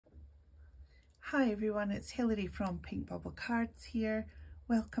Hi everyone, it's Hilary from Pink Bubble Cards here.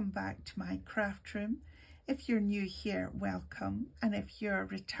 Welcome back to my craft room. If you're new here, welcome, and if you're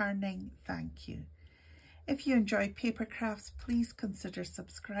returning, thank you. If you enjoy paper crafts, please consider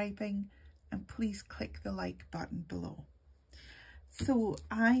subscribing and please click the like button below. So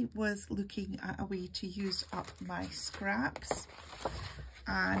I was looking at a way to use up my scraps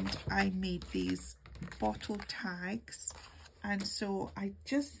and I made these bottle tags, and so I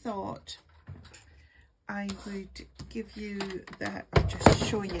just thought I would give you I'll just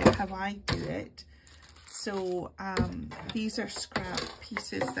show you how I do it. So these are scrap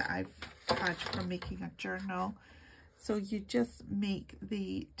pieces that I've had from making a journal. So you just make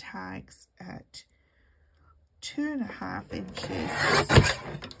the tags at 2.5 inches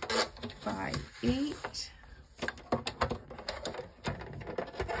by 8.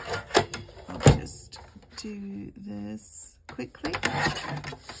 I'll just do this quickly.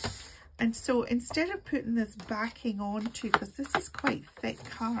 And so instead of putting this backing onto, because this is quite thick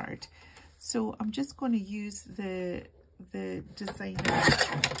card, so I'm just going to use the designer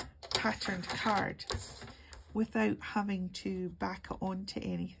patterned card without having to back it onto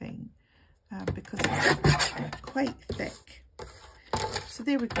anything because it's quite thick. So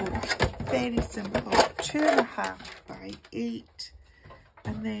there we go, very simple, 2.5 by 8,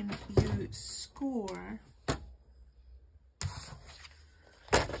 and then you score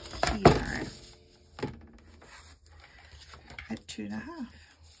here at 2.5.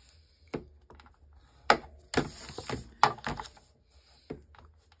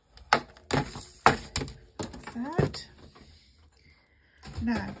 That.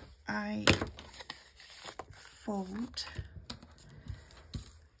 Now I fold.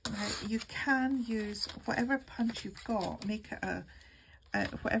 Now you can use whatever punch you've got, make it a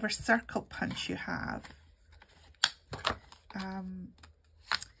whatever circle punch you have.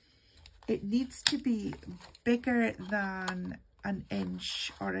 It needs to be bigger than 1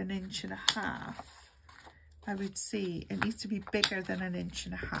 inch or 1.5 inches. I would say it needs to be bigger than 1.5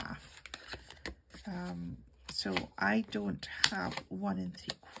 inches. So I don't have 1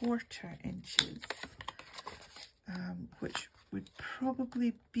 3/4 inches, which would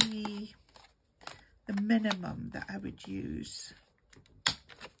probably be the minimum that I would use.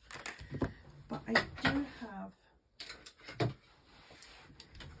 But I do have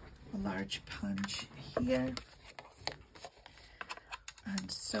a large punch here,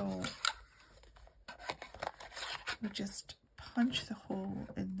 and so we just punch the hole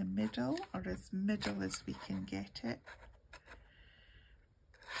in the middle, or as middle as we can get it.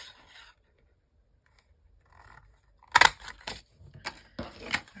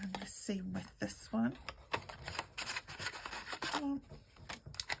 And the same with this one.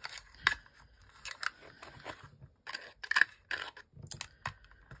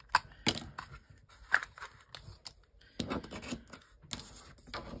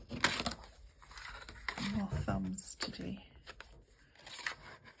 No thumbs today.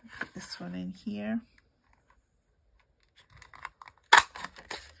 Put this one in here.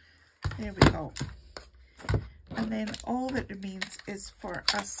 There we go. And then all that remains is for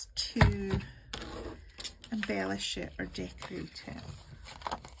us to embellish it or decorate it.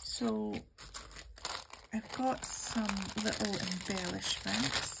 So I've got some little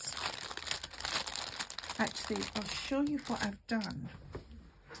embellishments. Actually, I'll show you what I've done.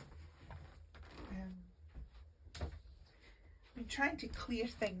 I'm trying to clear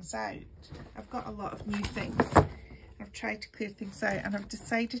things out. I've got a lot of new things. I've tried to clear things out, and I've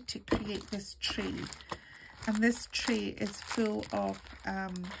decided to create this tray. And this tray is full of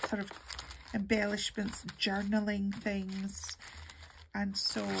sort of embellishments, journaling things. And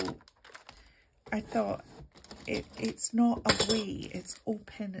so I thought it's not away, it's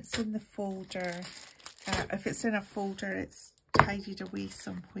open, it's in the folder. If it's in a folder, it's tidied away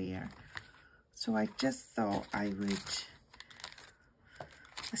somewhere. So I just thought I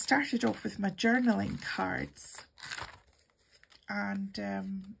started off with my journaling cards, and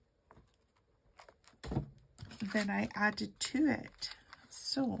then I added to it.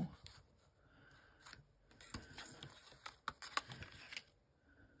 So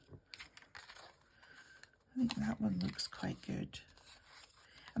I think that one looks quite good.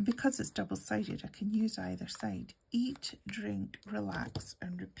 And because it's double-sided, I can use either side. Eat, drink, relax,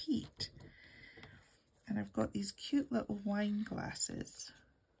 and repeat. And I've got these cute little wine glasses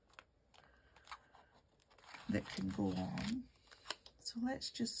that can go on. So let's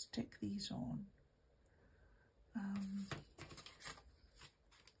just stick these on.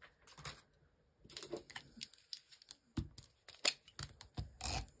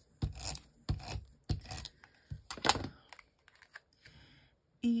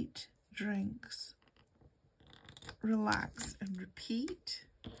 Eat, drinks, relax and repeat.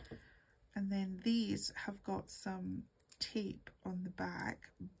 And then these have got some tape on the back,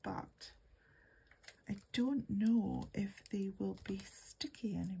 but I don't know if they will be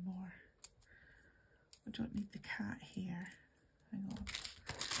sticky anymore. I don't need the cat here. Hang on.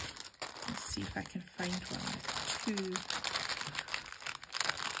 Let's see if I can find one with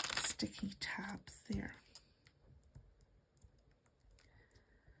 2 sticky tabs there.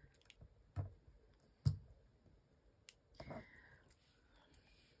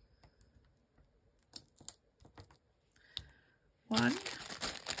 One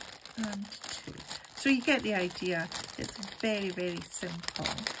and 2. So you get the idea. It's very, very simple.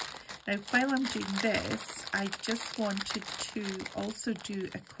 Now, while I'm doing this, I just wanted to also do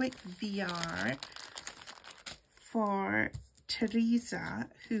a quick VR for Teresa,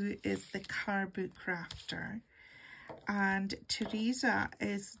 who is the card book crafter. And Teresa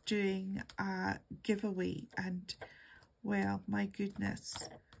is doing a giveaway, and well, my goodness,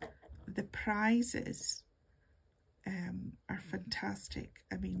 the prizes are fantastic.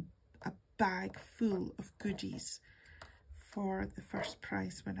 I mean, a bag full of goodies for the first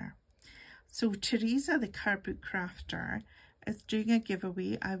prize winner. So Teresa, the card book crafter, is doing a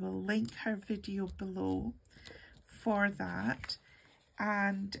giveaway. I will link her video below for that.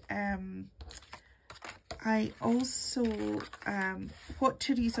 And I also, what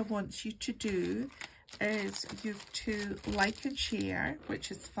Teresa wants you to do is you to like and share,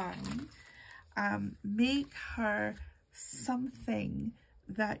 which is fun. Make her something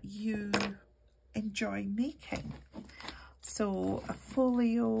that you enjoy making. So a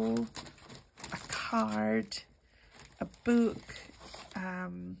folio, a card, a book,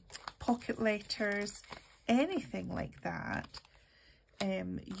 pocket letters, anything like that,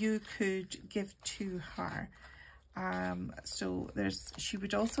 you could give to her. So she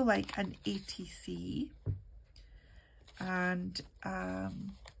would also like an ATC, and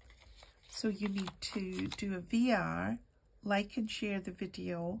so you need to do a VR, like and share the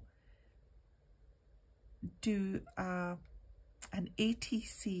video, do an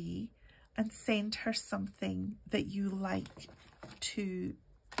ATC, and send her something that you like to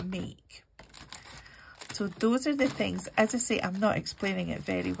make. So those are the things. As I say, I'm not explaining it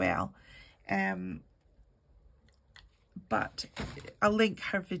very well, but I'll link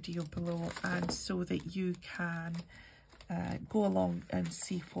her video below, and so that you can go along and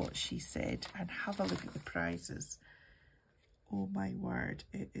see what she said and have a look at the prizes. Oh my word,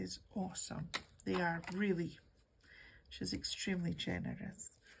 it is awesome. They are really, she's extremely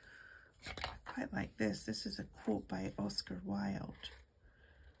generous. I quite like this. This is a quote by Oscar Wilde,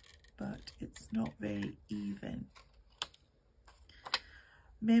 but it's not very even.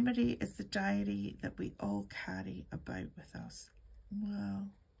 Memory is the diary that we all carry about with us. Well,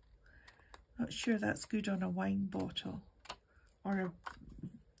 not sure that's good on a wine bottle or a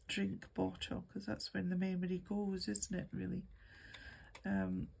drink bottle, because that's when the memory goes, isn't it, really?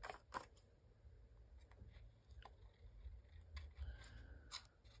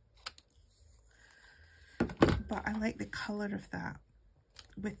 But I like the colour of that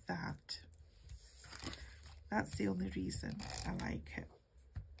with that. That's the only reason I like it.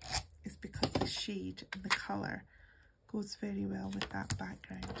 It's because the shade and the colour goes very well with that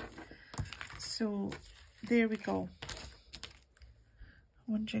background. So there we go.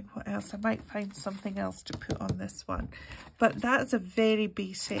 Wondering what else. I might find something else to put on this one. But that's a very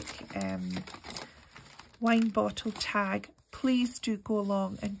basic wine bottle tag. Please do go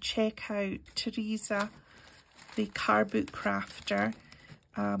along and check out Teresa, the card book crafter,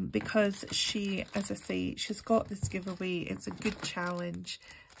 because she, as I say, she's got this giveaway. It's a good challenge,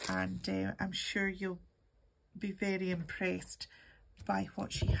 and I'm sure you'll be very impressed by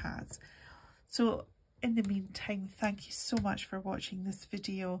what she has. So in the meantime, thank you so much for watching this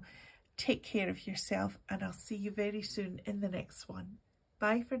video. Take care of yourself, and I'll see you very soon in the next one.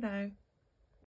 Bye for now.